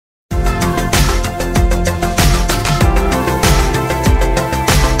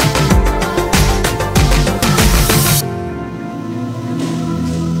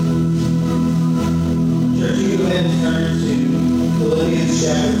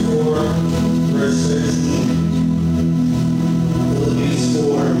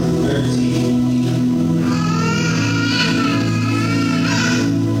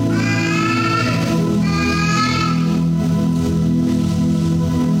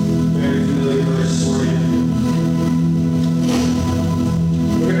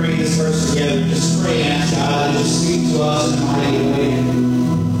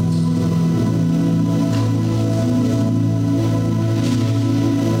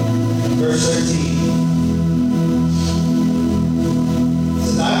verse 13. It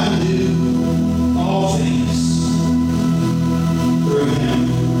says, I can do all things through him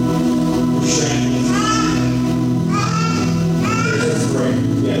who strengthens me. Let's pray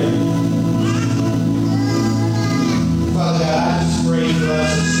together. Father God, I just pray for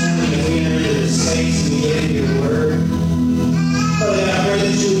us this morning as we enter into this space and we get into your word. Father God, I pray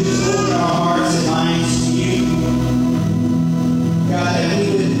that you would just open our hearts and minds to you. God, that we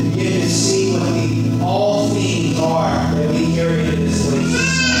would begin to see what the all things are that we carry into this place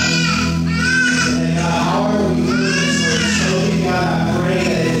this morning. And that, God, however we hear this word spoken, God, I pray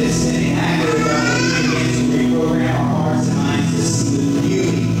that it is inaccurate, God, that we begin to reprogram our hearts and minds to see the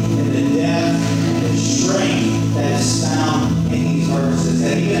beauty and the depth and the strength that is found in these verses.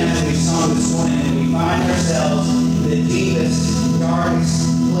 That even as we sung this morning, that we find ourselves in the deepest, darkest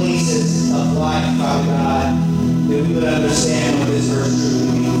places of life, Father God, that we would understand what this verse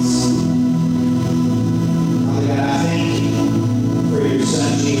truly means. Father God, I thank you for your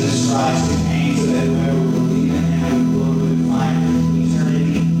Son, Jesus Christ, who came so that whoever would believe in him would find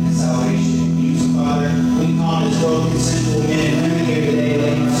eternity and salvation in you. So, Father, we come as broken, sinful men and women here today,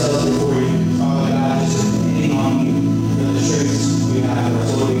 laying ourselves before you. Father God, just depending on you for the truths we have for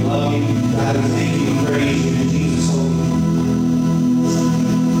us. Lord, we love you. God, we thank you and praise you in Jesus' holy name.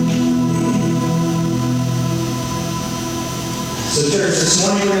 So, church, this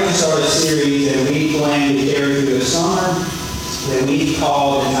morning we're going to start a series that we plan to carry through the summer that we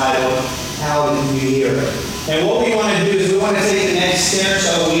call entitled, How Did You Hear It? And what we want to do is we want to take the next 10 or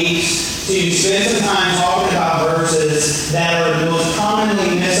so weeks to spend some time talking about verses that are most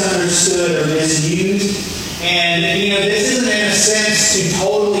commonly misunderstood or misused. And, this isn't in a sense to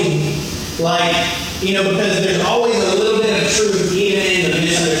totally, because there's always a little bit of truth even in the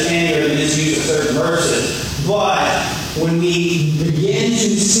misunderstanding or the misuse of certain verses. But when we begin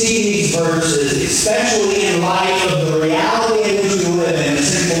to see these verses, especially in light of the reality in which we live in, the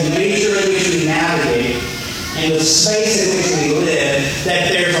simple nature in which we navigate, and the space in which we live, that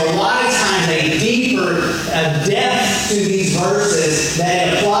there's a lot of times a deeper depth to these verses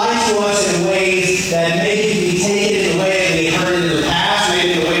that apply to us in ways that maybe can be taken in the way that we heard it in the past,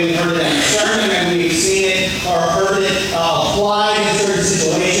 maybe the way we heard it in a sermon, maybe we've seen it or heard it applied in certain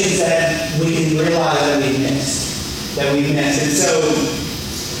situations that we can realize that we missed. And so,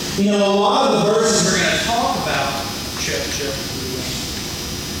 a lot of the verses we're going to talk about. Check. I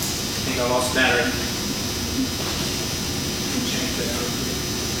think I lost battery. Change that out.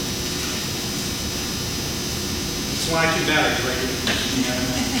 It's why I keep batteries right here.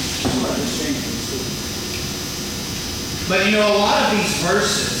 But a lot of these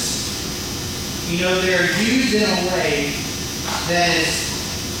verses, they're used in a way that is.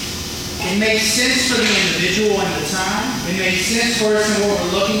 It makes sense for the individual at the time. It makes sense for us and what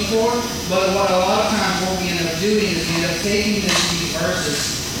we're looking for. But what a lot of times what we end up doing is we end up taking these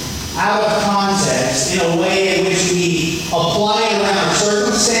verses out of context in a way in which we apply it around our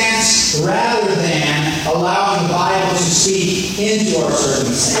circumstance rather than allowing the Bible to speak into our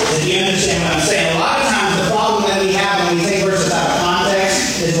circumstance. If you understand what I'm saying, a lot of times the problem that we have when we take verses out of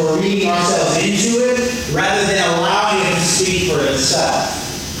context is we're reading ourselves into it rather than allowing it to speak for itself.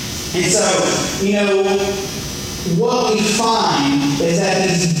 And so, what we find is that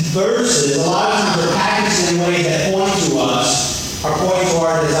these verses, a lot of times, are packaged in ways that point to us, or point to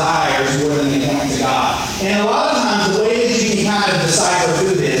our desires more than they point to God. And a lot of times, the way that you can kind of decipher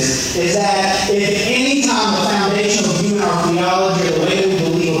through this is that if any time the foundational view in our theology, or the way that we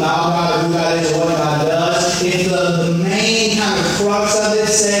believe about God, or who God is, or what God does, if the main kind of crux of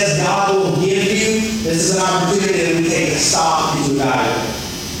it says God will give you, this is an opportunity that we take to stop and to evaluate.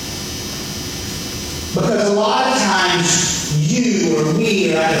 Because a lot of times, you or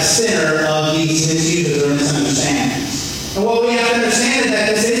we are at the center of these misuses or misunderstandings. And what we have to understand is that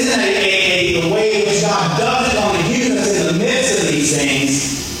this isn't a way in which God doesn't want to use us in the midst of these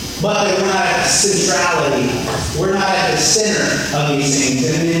things, but that we're not at the centrality. We're not at the center of these things.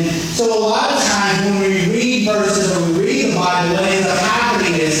 And so a lot of times when we read verses or we read the Bible, what ends up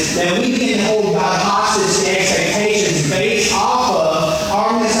happening is that we begin to hold God hostage to expectations based off of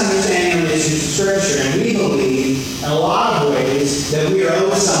our misunderstanding of this Scripture. And we believe, in a lot of ways, that we are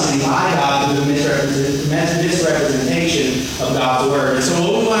owed something by God through the misrepresentation of God's Word. And so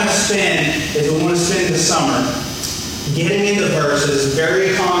what we want to spend the summer getting into verses,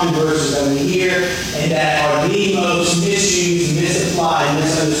 very common verses that we hear, and that are the most misused, misapplied,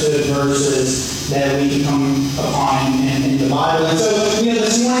 misunderstood verses that we come upon in the Bible. And so,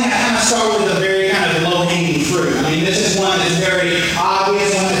 this morning I kind of start with a very kind of low-hanging fruit. I mean, this is one that's very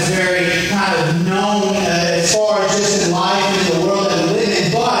obvious, one that's very kind of known as far as just in life and in the world that we live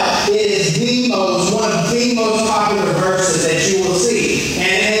in, but it is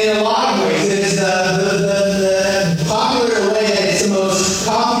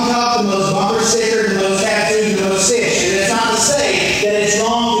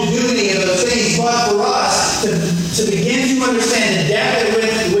called to do any of those things, but for us to begin to understand the depth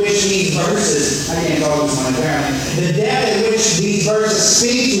at which these verses, I can't talk this one apparently, the depth at which these verses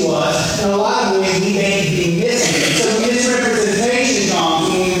speak to us, in a lot of ways we may be missing it. So misrepresentation comes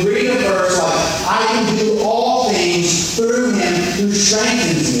when we read a verse like, I can do all things through Him who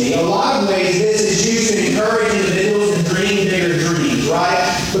strengthens me. A lot of ways this is used to encourage individuals to dream bigger dreams, right?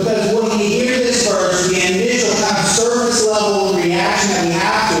 Because when we hear this verse, the initial kind of surface level reaction that we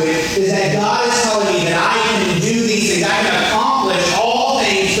have to it is that God is telling me that I can do these things, I can accomplish all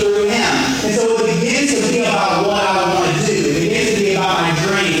things through Him. And so it begins to be about what I want to do. It begins to be about my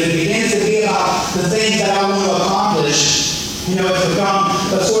dreams. It begins to be about the things that I want to accomplish. You know, it's become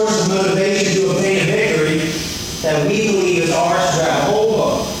a source of motivation to obtain a victory that we believe is ours to grab hold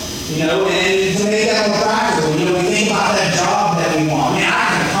of. You know, and to make that more practical, you know, we think about that job that we want. Man, I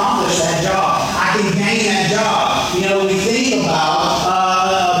can accomplish that job. I can gain that job. You know, we think about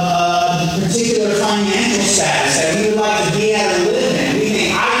a particular financial status that we would like to be at or live in. We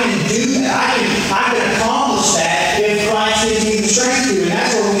think, I can do that. I can accomplish that if Christ gives me the strength to. And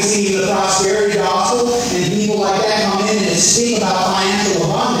that's where we see the prosperity gospel and people like that come in and speak about financial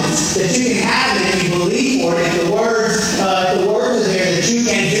abundance, that you can have it if you believe for it. If the words are there, that you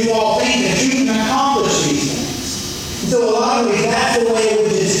can do all things, that you can accomplish these things. So a lot of ways, that's the way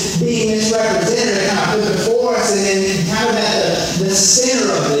which is being misrepresented, kind of put before us, and then kind of at the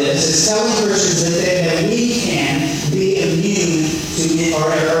center of this is telling Christians that we can be immune to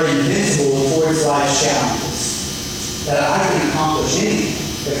or invincible towards life's challenges. That I can accomplish anything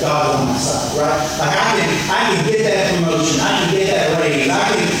if God's on my side, right? Like I can get that promotion, I can get that raise,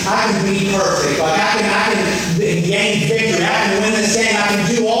 I can be perfect, like I can gain victory, I can win this game, I can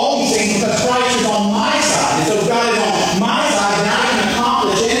do all these things because Christ is on my side. And so if God is on my side, then I can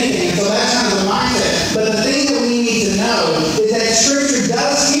accomplish anything. And so that's kind of the mindset. But the thing that we need to know is that Scripture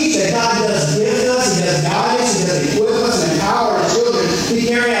does teach that God does give us, He does guide us, He does equip us and empower His children to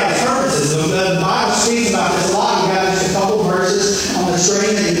carry out His purposes. The Bible speaks about this a lot. We've got just a couple verses on the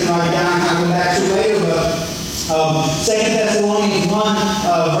screen that you can write down and I'll go back to later. But 2 Thessalonians 1,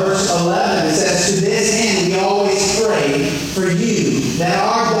 verse 11, it says, to this end we always pray for you, that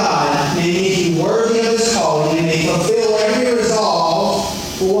our God may make you worthy of His calling and may fulfill every resolve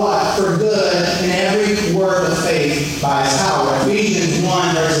for what? For good in every word of faith by His power. Ephesians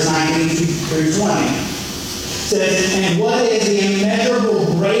 1, verses 19 through 20. Says, and what is the immeasurable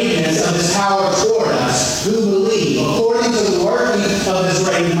greatness of His power toward us who believe, according to the working of His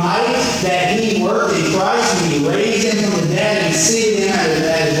great might, that He worked in Christ, and He raised Him from the dead and seated Him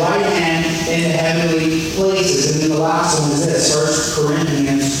at His right hand in the heavenly places. And then the last one is this, 1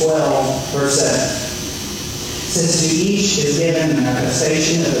 Corinthians 12, verse 7. It says, to each is given an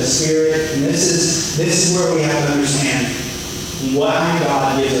manifestation of the Spirit. And this is where we have to understand why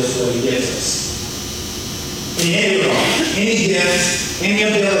God gives us what He gives us. In any gift, any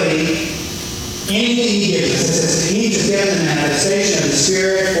ability, anything He gives us. It says to each is given a manifestation of the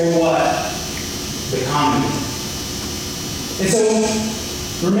Spirit for what? The common good. And so,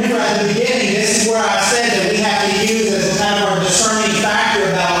 remember at the beginning, this is where I said that we have to use as a kind of our discerning factor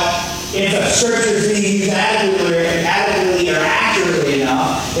about if a Scripture is being used adequately or accurately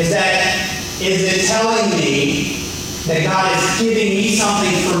enough, is it telling me that God is giving me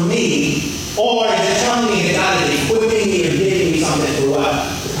something for me, or is it telling me that God is equipping me or giving me something for what?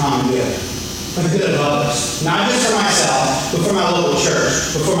 The common good. For the good of others. Not just for myself, but for my local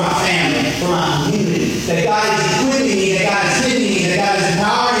church, but for my family, for my community. That God is equipping me, that God is giving me, that God is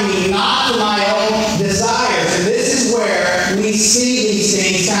empowering me, not for my own desires. And this is where we see these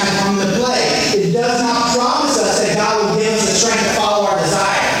things kind of come into play. It does not promise us that God will give us the strength to follow our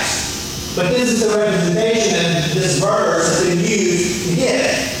desires. But this is the representation that this verse has been used to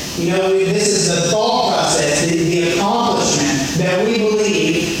get. You know, this is the thought process, the accomplishment that we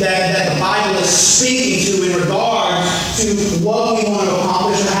believe that the Bible is speaking to in regard to what we want to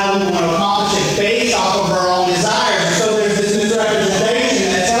accomplish or how we want to accomplish it based off of our own desires. And so there's this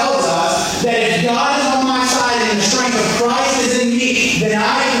misrepresentation that tells us that if God is on my side and the strength of Christ is in me, then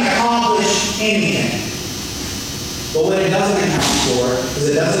I can accomplish anything. But what it doesn't account for is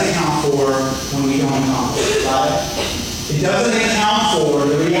it doesn't account for when we don't accomplish it, right? It doesn't account for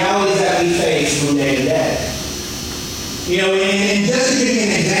the realities that we face from day to day. You know, and just to give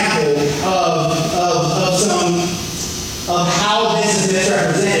you an example of how this is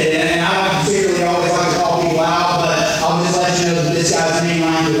misrepresented, and I don't particularly always like to call people out, but I'll just let you know that this guy's name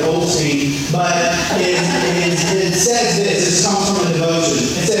rhymes with Goldstein. But it says this comes from a devotion.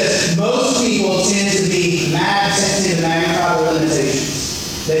 It says, most people tend to magnify their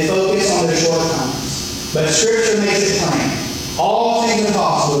limitations. They focus on their shortcomings. But Scripture makes it plain. All things are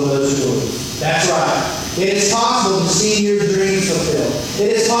possible to those who believe. That's right. It is possible to see your dreams fulfilled.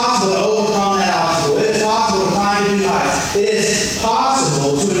 It is possible to overcome that obstacle. It is possible to climb new heights. It is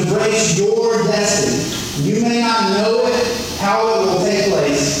possible to embrace your destiny. You may not know it, how it will take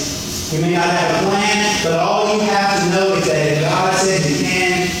place. You may not have a plan, but all you have to know is that if God said you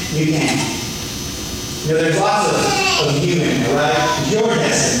can, you can. You know, there's lots of you in there, right? Your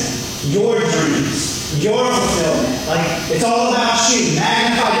destiny, your dreams, your fulfillment. Like, it's all about you. Don't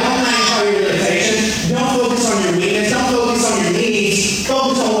magnify your limitations. Don't focus on your weakness. Don't focus on your needs.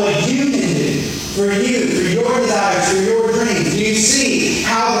 Focus on what you can do for you, for your desires, for your dreams. Do you see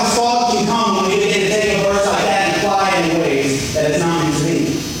how the fog can come when you begin to take a verse like that and apply it in ways that it's not meant to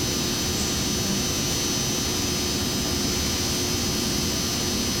be?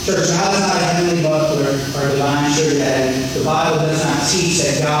 Church, God is not a heavenly butler or a divine sugar daddy. The Bible does not teach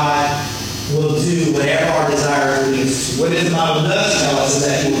that God will do whatever our desires leads to. What the Bible does tell us is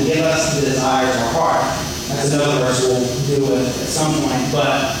that He will give us the desires of our heart. That's another verse we'll deal with at some point.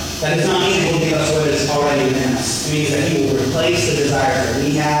 But that does not mean He will give us what is already within us. It means that He will replace the desires that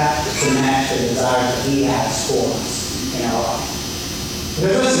we have to match the desires that He has for us in our life.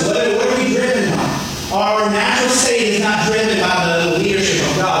 Because listen, what are we driven by? Our natural state is not driven by the leadership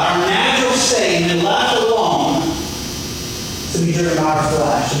of God. Our natural state, when left alone, to be driven by our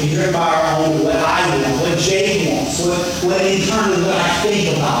flesh, to be driven by our own, what I want, what Jake wants, what internally what I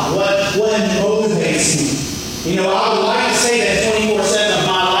think about, what motivates me. You know, I would like to say that 24/7 of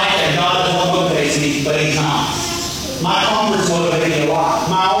my life that God is what motivates me, but He's not. My comforts motivate me a lot.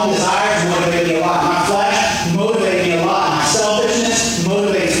 My own desires motivate me a lot. My flesh motivates me a lot. My selfishness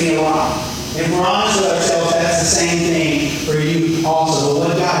motivates me a lot. If we're honest with ourselves, that's the same thing for you also. But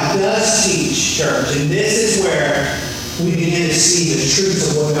what God does teach, church, and this is where we begin to see the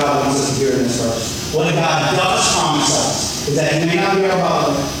truth of what God wants us to hear in this verse. What God does promise us is that He may not be our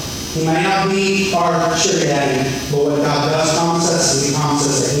butler, He may not be our sugar daddy, but what God does promise us is He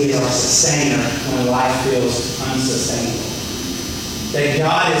promises that He is our sustainer when life feels unsustainable. That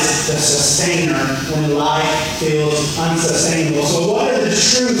God is the sustainer when life feels unsustainable. So what are the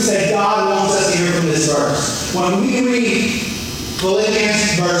truths that God wants us to hear from this verse? When we read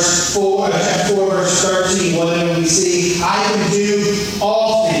Philippians chapter 4, verse 13, what do we see? I can do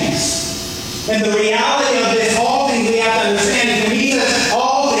all things. And the reality of this, all things, we have to understand is when He says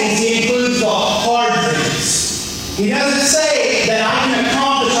all things, He includes the hard things. He doesn't say that I can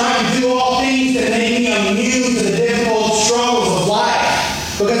accomplish, I can do all things that make me immune to the difficult struggles of life.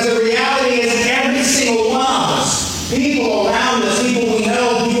 Because the reality is every single one of us, people around us, people we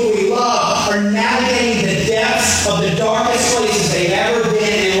know, people we love, are navigating the depths of the darkest places they've ever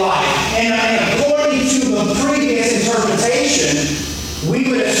been in life. And according to the previous interpretation, we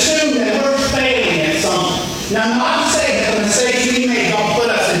would assume that we're failing at something. Now, I'm not saying that the mistakes we make don't put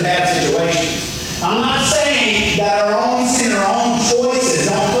us in bad situations. I'm not saying that our own sin, our own choices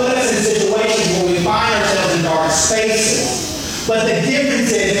don't put us in situations where we find ourselves in dark spaces. But the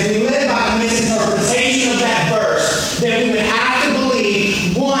difference is, if we live by the misinterpretation of that verse, then we would have to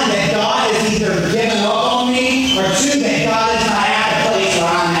believe, one, that God has either given up on me, or two, that God is not at the place where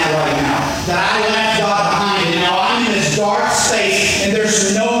I'm at right now. That I left God behind, and now I'm in this dark space, and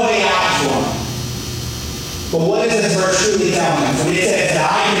there's no way out for Him. But what is this verse truly telling us? When it says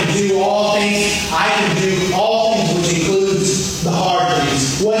that I can do all things, I can do all things, which includes the hard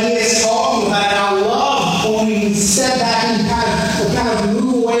things. What He is talking about, and I love when we step back and kind of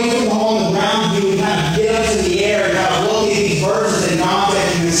move away from on the ground view and kind of get up to the air and kind of look at these verses in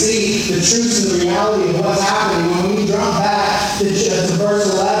context and see the truth and the reality of what's happening. When we jump back to verse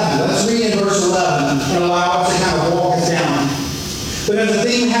 11, let's read in verse 11 and allow us to kind of walk us down. Because the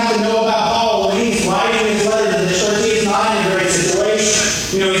thing we have to know about Paul, when he's writing his letter to the church, he's not in a great situation.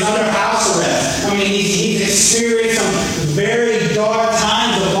 You know, he's under house arrest. I mean, he's experienced some very dark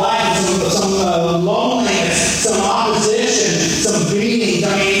times of life, some loneliness, some opposition, some beatings.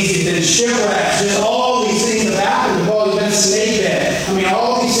 I mean, he's been shipwrecked. Just all these things have happened to Paul. He's been snake bit. I mean,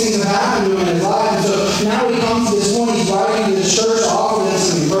 all these things have happened to him in his life. And so now he comes to this point, he's writing to the church to offer them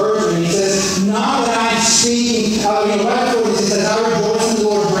some encouragement. He says, not that I'm speaking, right before this, he says, I rejoice in the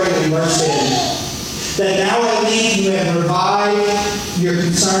Lord greatly, verse 10. That now at length you have revived your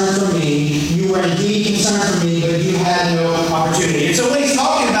concern for me. You were indeed concerned for me, but you had no opportunity. And so what he's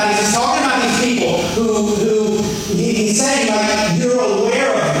talking about is he's talking about these people who he's saying, like, you're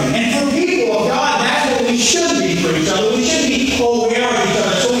aware of me. And for people of God, that's what we should be for each other. We should be aware of each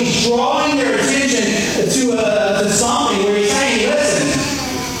other. So he's drawing their attention to something where he's saying,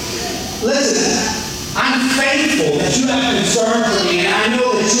 listen, I'm faithful that you have concern for me, and I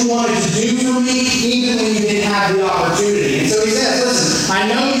know that you wanted to do for me even when you didn't have the opportunity. And so he says,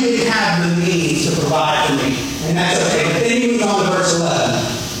 didn't have the means to provide for me, and that's okay. But then he moves on to verse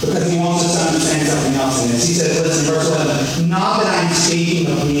 11, because he wants us to understand something else in this. He says, listen, verse 11, not that I'm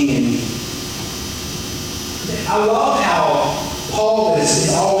speaking of being in need. I love how Paul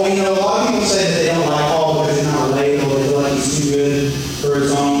is all, a lot of people say that they don't like Paul because he's not relatable, they feel like he's too good for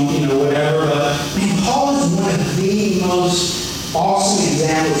his own, whatever. But man, Paul is one of the most awesome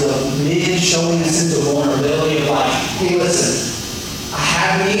examples of men showing a sense of vulnerability of like, hey, listen, I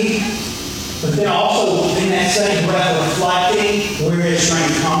have need, but then also in that same breath reflecting where his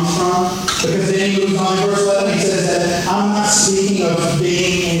strength comes from. Because then he moves on in verse 11, he says that I'm not speaking of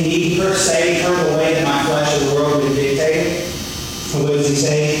being in need per se, per the way that my flesh or the world would dictate. What does he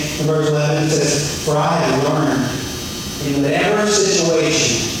say in verse 11? He says, for I have learned in whatever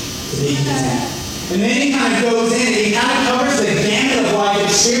situation to be content. And then he kind of goes in and he kind of covers the gamut of life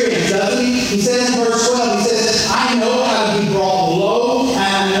experience, doesn't he? He says in verse 12, he says, I know how to be brought low and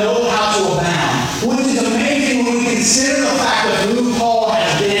I know how to abound. Which is amazing when we consider the fact of who Paul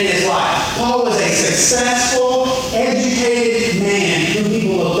has been in his life. Paul was a successful, educated man who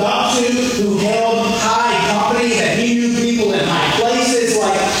people looked up to, who held high company, that he knew people in high places.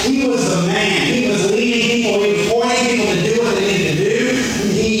 Like, he was the man. He was leading people. He was pointing people to do what they needed to do.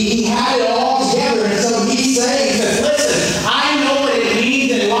 He had it all together. And so he's saying, he says, listen, I know what it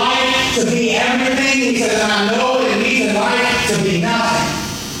means in life to be everything. He says, and I know what it means in life to be nothing.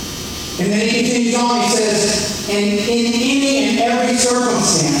 And then he continues on, he says, and in any and every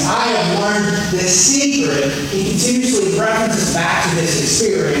circumstance, I have learned the secret. He continuously references back to this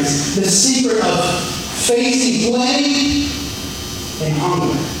experience, the secret of facing plenty and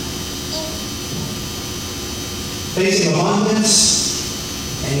hunger. Facing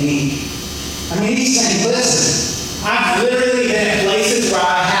abundance and need. I mean, he's saying, listen, I've literally been at places where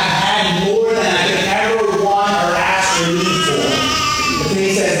I have had more than I could ever want or ask or need for. But then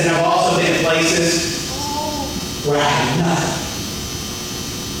he says, and I've also been at places where I have nothing.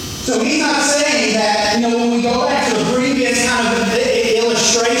 So he's not saying that, when we go back to the previous kind of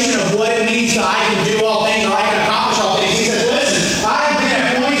illustration of what it means that I can do all things or I can accomplish all things, he says, listen, I've been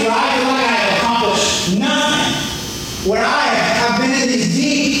at points where I feel like I have accomplished nothing. Where I've been in these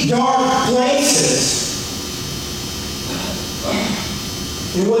deep, dark places.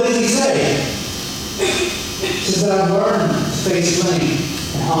 And what does he say? He says that I've learned to face plenty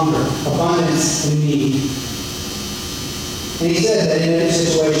and hunger, abundance and need. And he said that in every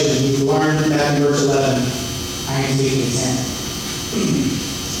situation, he's learned back in verse 11, I am to be content.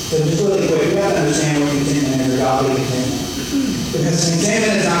 So just really quick, we have to understand what contentment is, or godly contentment. Because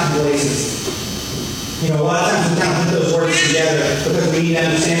contentment is not complacency. A lot of times we kind of put those words together because we need to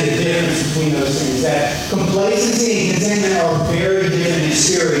understand the difference between those things. That complacency and contentment are very different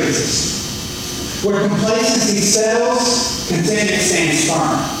experiences. Where complacency settles, contentment stands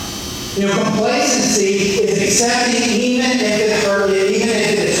firm. Complacency is accepting even if it's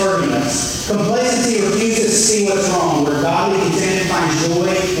hurting us. Complacency refuses to see what's wrong, where godly contentment finds joy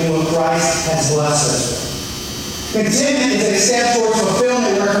in what Christ has blessed us with. Contentment is a step towards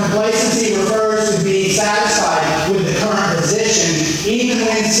fulfillment, where complacency refers to being satisfied with the current position, even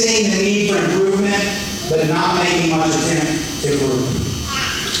when seeing the need for improvement, but not making much attempt to improve.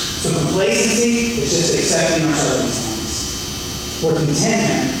 So complacency is just accepting our circumstances. Where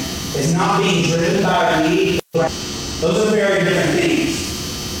contentment is not being driven by our need. Those are very different things.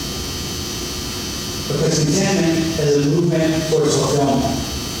 Because contentment is a movement towards fulfillment.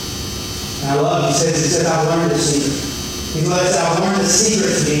 And I love it. He says, I've learned the secret. He says, I've learned the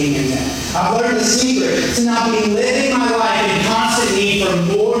secret to being content. I've learned the secret to not be living my life in constant need for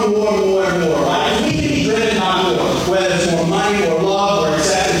more and more and more and more. Right? We can be driven by more. Whether it's more money, more love, or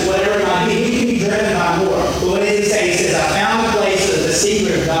acceptance, whatever it might be, we can be driven by more. But what does he say? He says, I found a place of the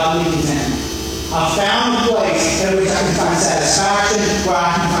secret of godly contentment. I found a place in which I can find satisfaction, where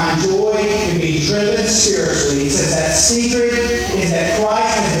I can find joy and be driven spiritually. He says that secret is that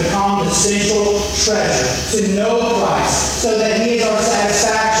Christ has become the central treasure. To know Christ, so that He is our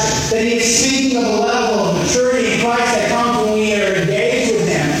satisfaction. That He is speaking of a level of maturity in Christ that comes when we are engaged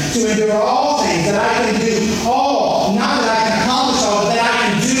with Him. To endure all things, that I can do all. Not that I can accomplish all, but that I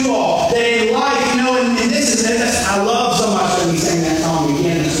can do all. That in life, and this I love so much that we sang that song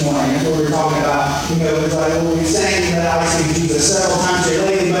again this morning. That's what we were talking about. It's like we sang that I see Jesus several times here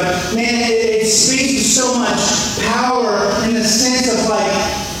lately, but man, it speaks to so much power in the sense of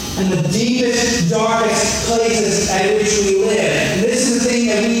in the deepest, darkest places at which we live. And this is the thing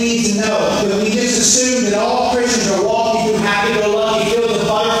that we need to know. That we just assume that all Christians are walking through happy-go-lucky fields of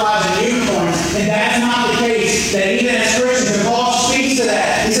butterflies and unicorns, and that's not the case. That even as Christians, and Paul speaks to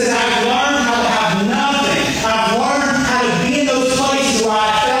that. He says, I've learned how to have nothing. I've learned how to be in those places where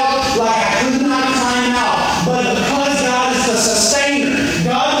I felt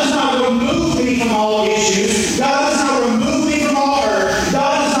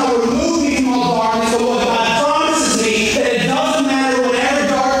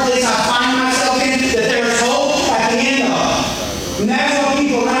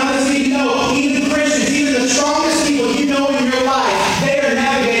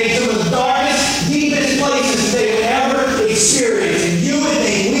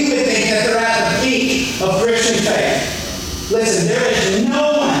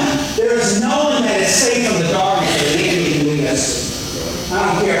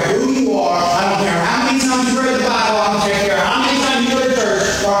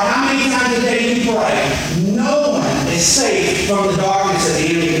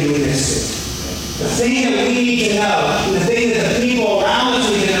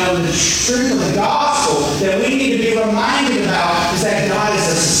truth of the gospel that we need to be reminded about is that God is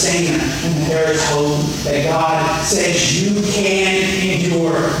a sustainer and that there is hope. That God says you can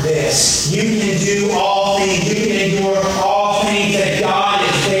endure this. You can do all things. You can endure all things. That God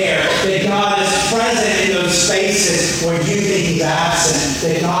is there. That God is present in those spaces where you think He's absent.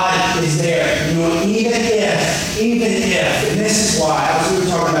 That God is there. You know, even if, and this is why, we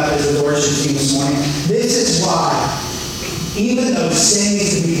were talking about this with the worship team this morning, this is why, even though sin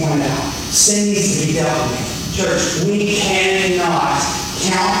needs to be pointed out, sin needs to be dealt with, church, we cannot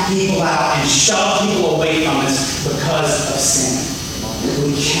count people out and shove people away from us because of sin.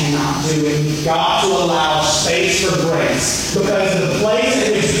 We cannot do it. We've got to allow space for grace. Because the place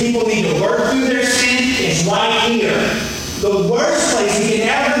in which people need to work through their sin is right here. The worst place you can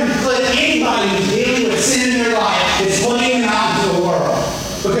ever put anybody who's dealing with sin in their life is putting them out into the world.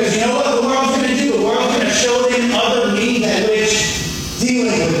 Because you know what the world's going to do? The world's going to show them other means at which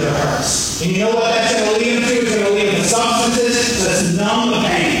dealing with their hurts. And you know what that's going to lead them to? It's going to lead them to substances to numb the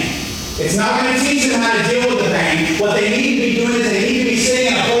pain. It's not going to teach them how to deal with the pain. What they need to be doing is they need to be sitting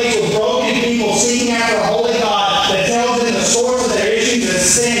in a place with broken people seeking after a holy God that tells them the source of their issues is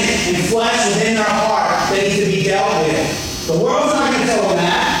sin and flesh within their heart that needs to be dealt with. The world's not going to tell them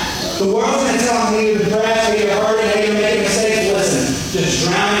that. The world's going to tell them you're depressed, or you're hurting, or you're making mistakes. Listen, just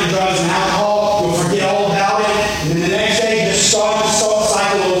drown in drugs and alcohol. You'll forget all about it. And then the next day, just start the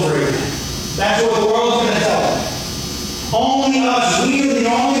cycle over again. That's what the world's going to tell them. Only us, we are the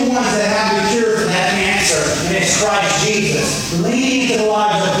only ones that have the cure for that cancer, and it's Christ Jesus, leading into the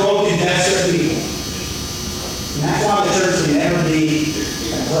lives of broken, desperate people. And that's why the church can never be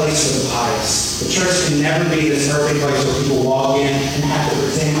a place for the pious. The church can never be this perfect place where people walk in and have to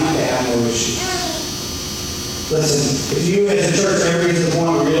pretend like they have no issues. Listen, if you as a church ever get to the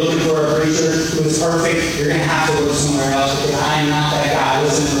point where you're looking for a preacher who is perfect, you're going to have to look somewhere else because I am not that guy.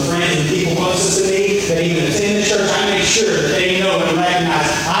 Listen, the friends and people closest to me that even attend the church, I make sure that they know and recognize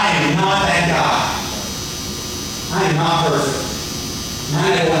I am not that guy. I am not perfect. And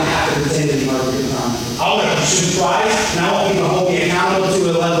I don't want to have to pretend to be perfect in front of you. I want to pursue Christ, and I want people to hold me accountable to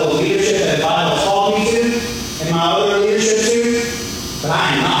a level of leadership that the Bible called me to, and my other leadership to, but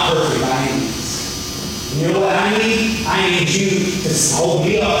I am not perfect by any means. You know what I need? I need you to hold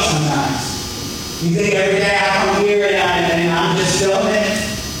me up sometimes. You think every day I come here and I'm just feeling it?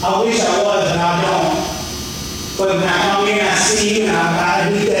 I wish I was, but I don't. But when I come here and I see you,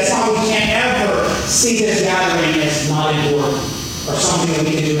 and that's why we can't ever see this gathering as not important or something that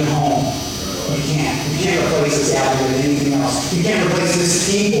we can do at home. You can't. You can't replace this gathering with anything else. You can't replace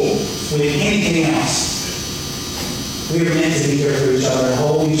this people with anything else. We are meant to be here for each other and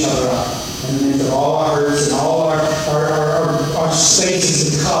hold each other up. And then through all our hurts and all our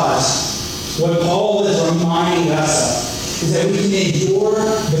spaces, because what Paul is reminding us of is that we can endure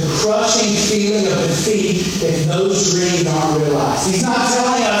the crushing feeling of defeat if those dreams aren't realized. He's not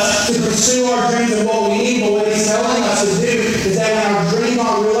telling us to pursue our dreams and what we need, but what he's telling us to do is that when our dreams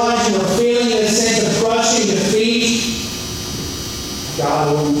aren't realized and we're feeling this sense of crushing defeat,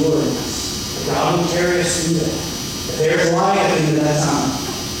 God will endure us. God will carry us through that. If there's light at the end of that time.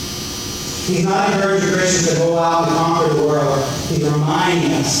 He's not encouraging Christians to go out and conquer the world. He's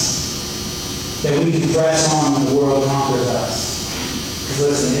reminding us that we can press on when the world conquers us. Because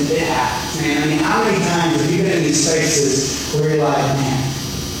listen, it happens, man. I mean, how many times have you been in these spaces where you're like, man,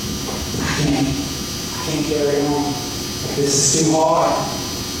 I can't carry on. This is too hard.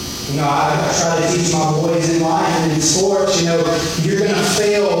 You know, I try to teach my boys in life and in sports, you know, you're going to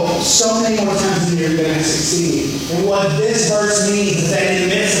fail so many more times than you're going to succeed. And what this verse means is that in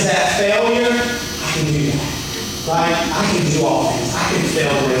the midst of that failure, I can do that. Right? I can do all things. I can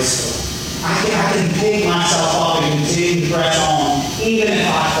fail gracefully. I can pick myself up and continue to press on, even if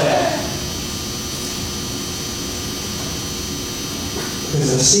I fail.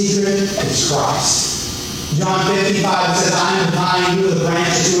 Because the secret is Christ. John 55 says, I am the vine, you are the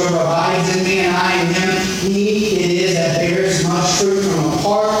branches, whoever abides in me and I in him, he it is that bears much fruit. From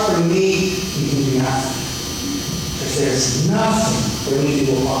apart from me, you can do nothing. Because there's nothing that we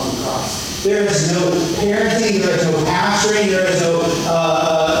do apart from Christ. There is no parenting, there is no pastoring, there is no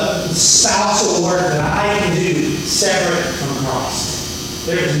spousal work that I can do separate from Christ.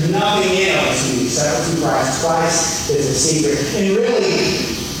 There is nothing in us to be separate from Christ. Christ is the secret. And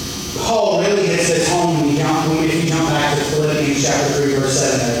really, Paul really hits this home if you jump back to Philippians chapter 3, verse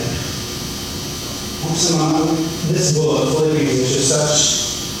 7. This book, Philippians, is just such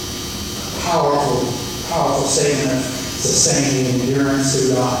a powerful statement of sustaining and endurance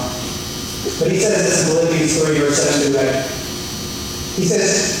through God. But he says this in Philippians 3, verse 7 through 8. He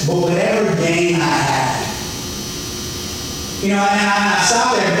says, but whatever gain I had, You know, and I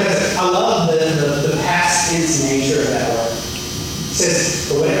stop there because I love the past tense nature of that word. It says,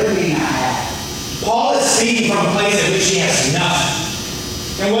 for whatever being I have. Paul is speaking from a place at which he has nothing.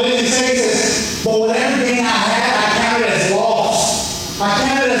 And what does he say? He says, but whatever being I had, I count it as loss. I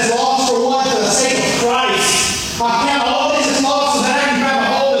count it as loss for what? For the sake of Christ. I count all this as loss so that I can grab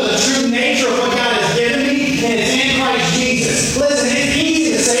a hold of the true nature of what God has given me, and it's in Christ Jesus. Listen, it's easy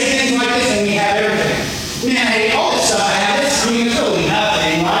to say things like this when we have everything. Man, hey, all this stuff I have, it's really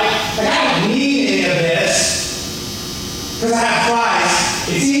nothing, right? Like, I don't need any of this because I have Christ.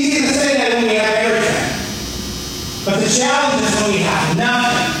 It's easy to say that when we have everything. But the challenge is when we have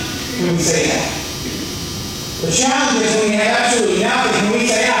nothing, when we say that. The challenge is when we have absolutely nothing, when we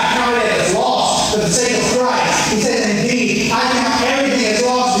say, I count it as loss for the sake of Christ. He says, indeed, I count everything as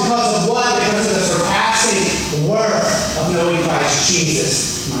loss because of what? Because of the surpassing worth of knowing Christ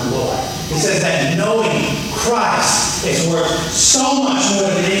Jesus, my Lord. He says that knowing Christ is worth so much more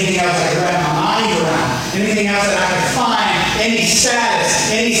than anything else I could wrap my mind around, anything else that I could find, any status,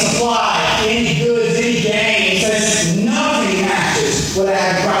 any supply, any goods, any gain. He says nothing matches what I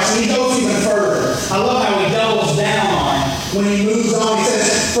have in Christ. And he goes even further. I love how he doubles down on it. When he moves on, he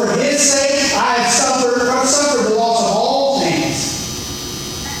says, for his sake, I have suffered the loss of all things.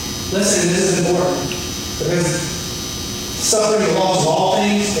 Listen, this is important. Because suffering the loss of all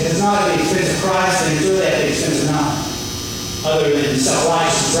things, if it's not at the expense of Christ, then it's really at the expense of nothing other than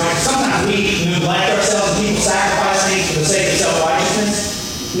self-righteousness, right? Sometimes we neglect ourselves and people sacrifice things for the sake of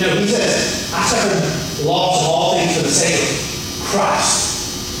self-righteousness. You know, he says, I suffered the loss of all things for the sake of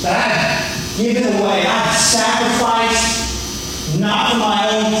Christ. That I've given away, I've sacrificed not for my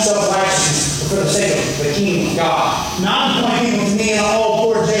own self-righteousness, but for the sake of the kingdom of God. Not to point people to me and,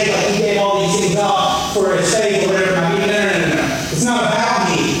 oh, poor Jacob, he gave all these things up for his faith or whatever it might be. No. It's not about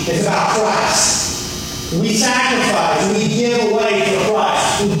me. It's about Christ. We sacrifice. We give away for Christ.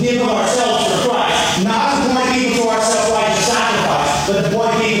 We give of ourselves for Christ. Not to point people to our self-righteous sacrifice, but to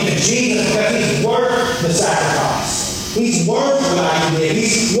point people to Jesus because he's worth the sacrifice. He's worth what I can give.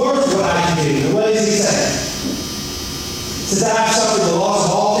 He's worth what I can do. And what does he say? He says, I've suffered the loss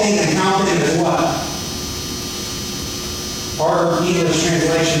of all things and count them as what? Our English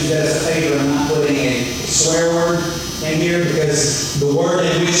translations does a favor in not putting a swear word in here because the word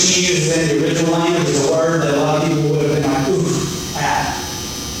in which he uses in the original language is a word that a lot of people would have been like, oof, at.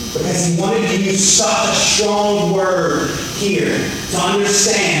 Because he wanted to use such a strong word here to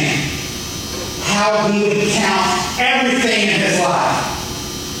understand how he would count everything in his life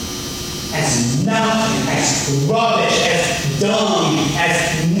as nothing, as rubbish, as dung, as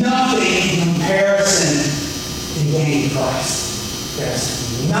nothing in comparison to gain Christ. There's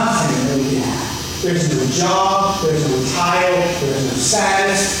nothing that we can have. There's no job, there's no title, there's no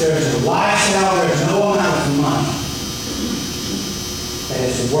status, there's no lifestyle, there's no amount of money that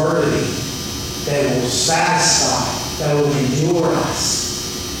is worthy, that will satisfy, that will endure us.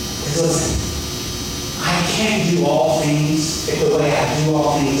 Because listen, I can't do all things if the way I do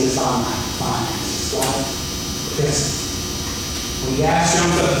all things is on my finances, right? Because when gas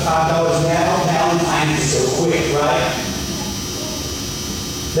jumps up to $5 a gallon, finances go quick, right?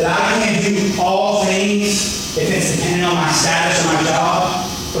 That I can't do all things if it's dependent on my status or my job.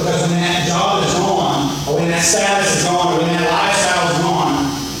 Because when that job is gone, or when that status is gone, or when that lifestyle is gone,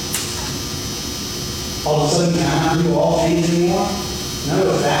 all of a sudden can I not do all things anymore?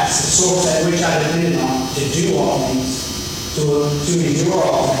 No, that's the source at which I depended on to do all things, to endure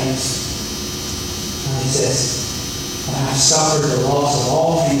all things. And he says, and I've suffered the loss of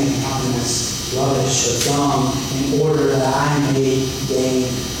all things and count them as rubbish or dung in order that I may gain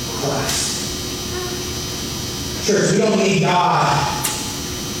Christ. Church, we don't need God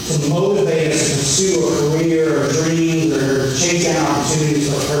to motivate us to pursue a career or dreams or chase down opportunities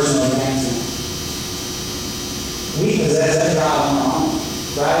for personal advancement. We possess that God on our own,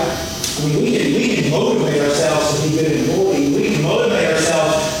 right? I mean, we can motivate ourselves to be good employees. We can motivate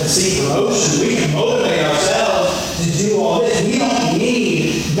ourselves to seek promotion. We can motivate ourselves to do all this. We don't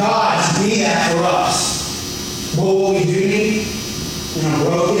need God to be that for us. But what we do need in a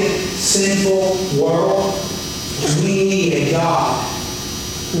broken, sinful world is we need a God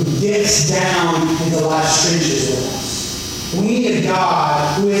who gets down into life's trenches with us. We need a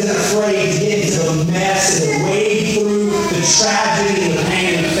God who isn't afraid to get into the mess and to wade through the tragedy and the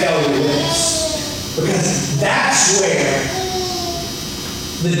pain and the failure with us. Because that's where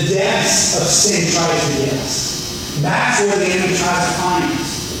the depths of sin tries to get us. That's where the enemy tries to find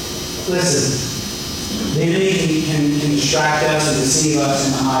us. Listen, the enemy can distract us and deceive us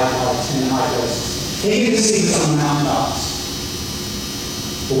in the high places. He can deceive us on the mountaintops.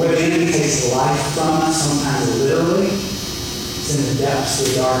 But where the enemy takes life from us, sometimes literally, It's in the depths,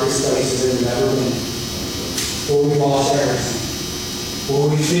 the darkest places we've ever been. Where we've lost everything. Where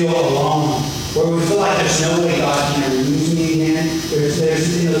we feel alone. Where we feel like there's no way God can ever use me again. There's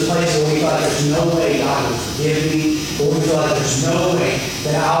in those places where we feel like there's no way God will forgive me. Where we feel like there's no way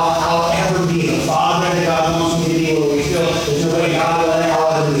that I'll ever be the father that God wants me to be. Where we feel there's no way God will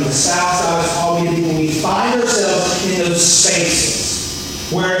ever be the spouse God has called me to be. When we find ourselves in those spaces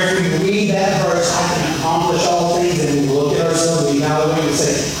where if we read that verse, I can accomplish all things, and we look at ourselves, we evaluate and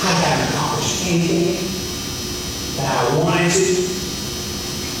say, I haven't accomplished anything that I wanted to.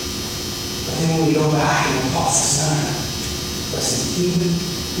 And when we go back and the Paul says, no. Listen,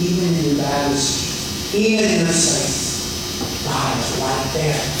 even in your baddest, even in your space, God is right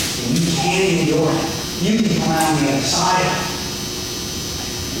there. And you can endure it. You can come out on the other side of it.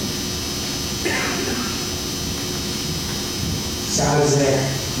 God is there.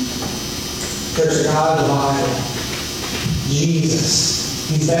 Church of God of the Bible. Jesus.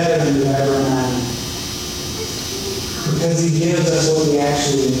 He's better than you've ever imagined. Because He gives us what we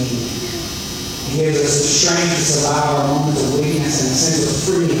actually need. He gives us the strength to survive our moments of weakness and a sense of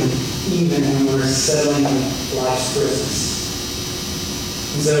freedom, even when we're settling in life's prisons.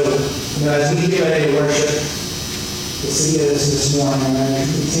 And so, as we get ready to worship, we'll see this morning, and then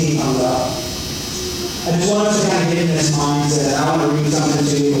the team comes up. I just want us to kind of get in this mindset. I want to read something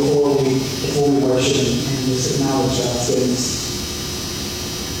to you before we worship and just acknowledge God's goodness.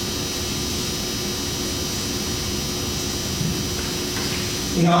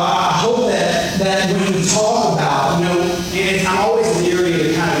 I hope that when we talk about, and I'm always leery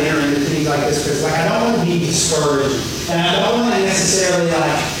to kind of enter into things like this because, I don't want to be discouraged, and I don't want to necessarily,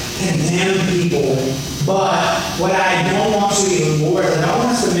 condemn people, but what I don't want to even more is I don't want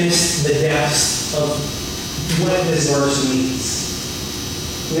us to miss the depths of what this verse means.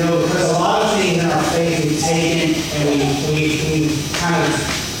 Because a lot of things in our faith we've taken and we kind of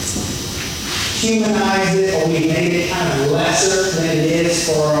humanized it, or we made it kind of lesser than it is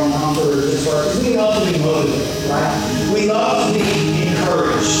for our own comfort or just for because we love to be motivated, right? We love to be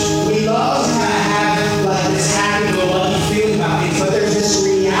encouraged. We love to kind of have this happy-go-lucky feeling about things, but there's this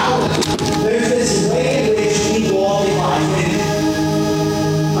reality. There's this way in which we walk in life, and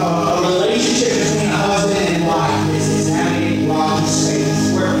a relationship between a husband and wife is navigating rocky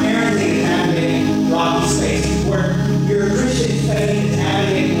space, where parenting is navigating rocky space, where your Christian faith is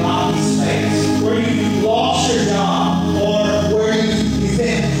navigating rocky space, where you lost your job, or where you've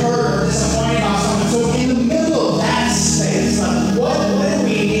been hurt or disappointed by someone. So in the middle of that space, what do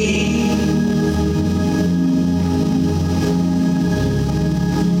we need?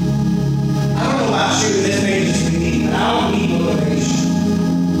 I don't know about you, this may just be me, but I don't need motivation.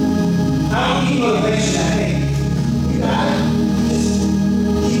 I don't need motivation that, hey, you got it. Just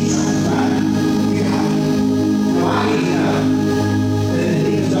keep trying to find it. You got it. No, I need to know that in the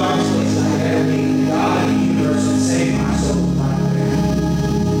deepest, darkest places I have ever been, God of the universe has saved my soul right there.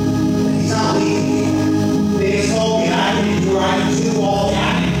 That He's not leaving me. That He's told me that I can endure, I can do all that,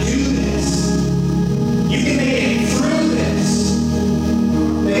 I can do this. You can make it through this.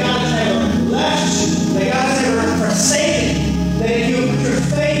 That God has never left you. That God has never forsaken you. That if you put your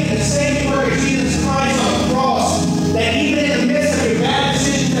faith in the saving work of Jesus Christ on the cross, that even in the midst of your bad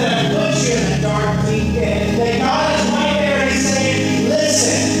decisions that have put you in a dark, deep pit, that God is right there and He's saying,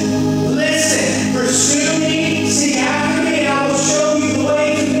 listen, pursue me, seek after me, and I will show you the way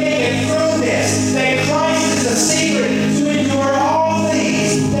to make it through this. That Christ is the secret to endure all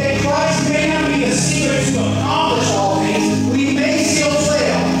things. That Christ may not be the secret to accomplish all things. We may still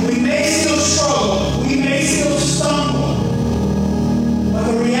fail. We may still struggle. We may still stumble. But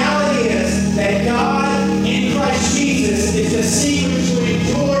the reality is,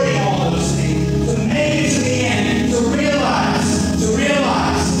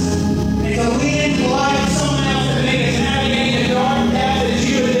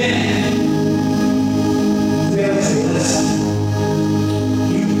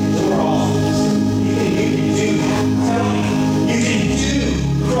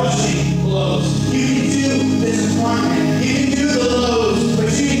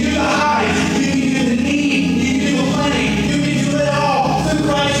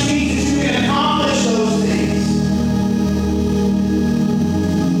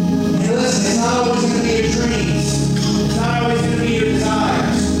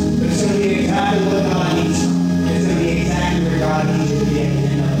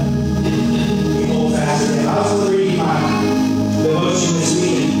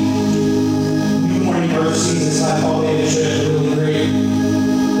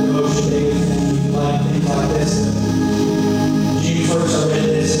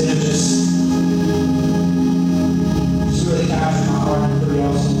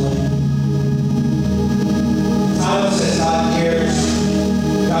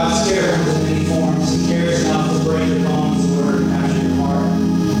 He cares enough to break your bones in order to capture your heart.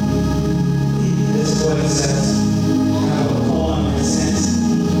 This is what it says. Kind of a poem in a sense.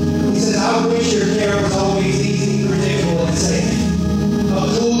 He says, I wish your care was always easy, predictable, and safe. A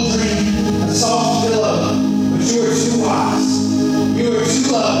cool drink, a soft pillow, but you are too wise. You are too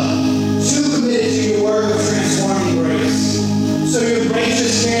loving, too committed to your work of transforming grace. So your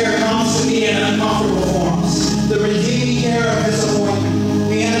gracious care comes to me in uncomfortable forms. The redeeming care of disappointment,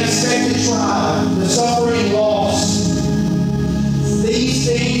 the unexpected trial, the suffering loss. These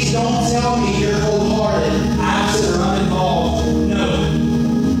things don't tell me you're cold-hearted, absent, or uninvolved. No.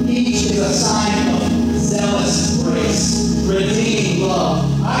 Each is a sign of zealous grace, redeeming love.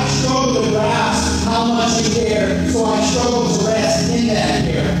 I struggle to grasp how much you care, so I struggle to rest in that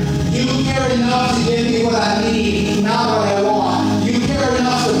care. You care enough to give me what I need, not what I want. You care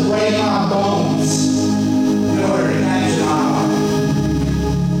enough to break my bones in order to capture my heart.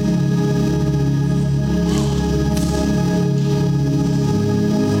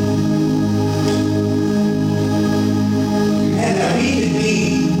 And that we can be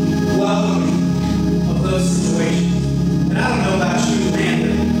welcoming of those situations. And I don't know about you, man,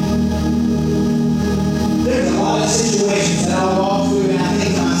 but there's a lot of situations that I'll walk through and I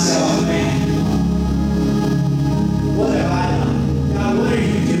think to myself, man, what have I done? God, what are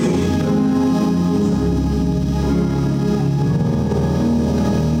you doing?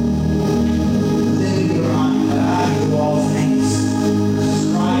 Then we remind that I can do all things.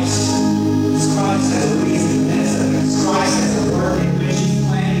 Christ has a reason, Christ has a work in which He's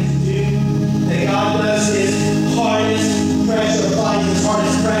planning to do. That God does His hardest pressure, applies His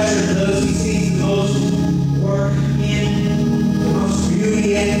hardest pressure to those He sees the most work in, the most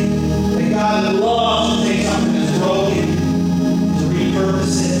beauty in. That God loves to take something that's broken, to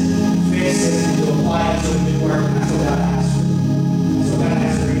repurpose it, fix it,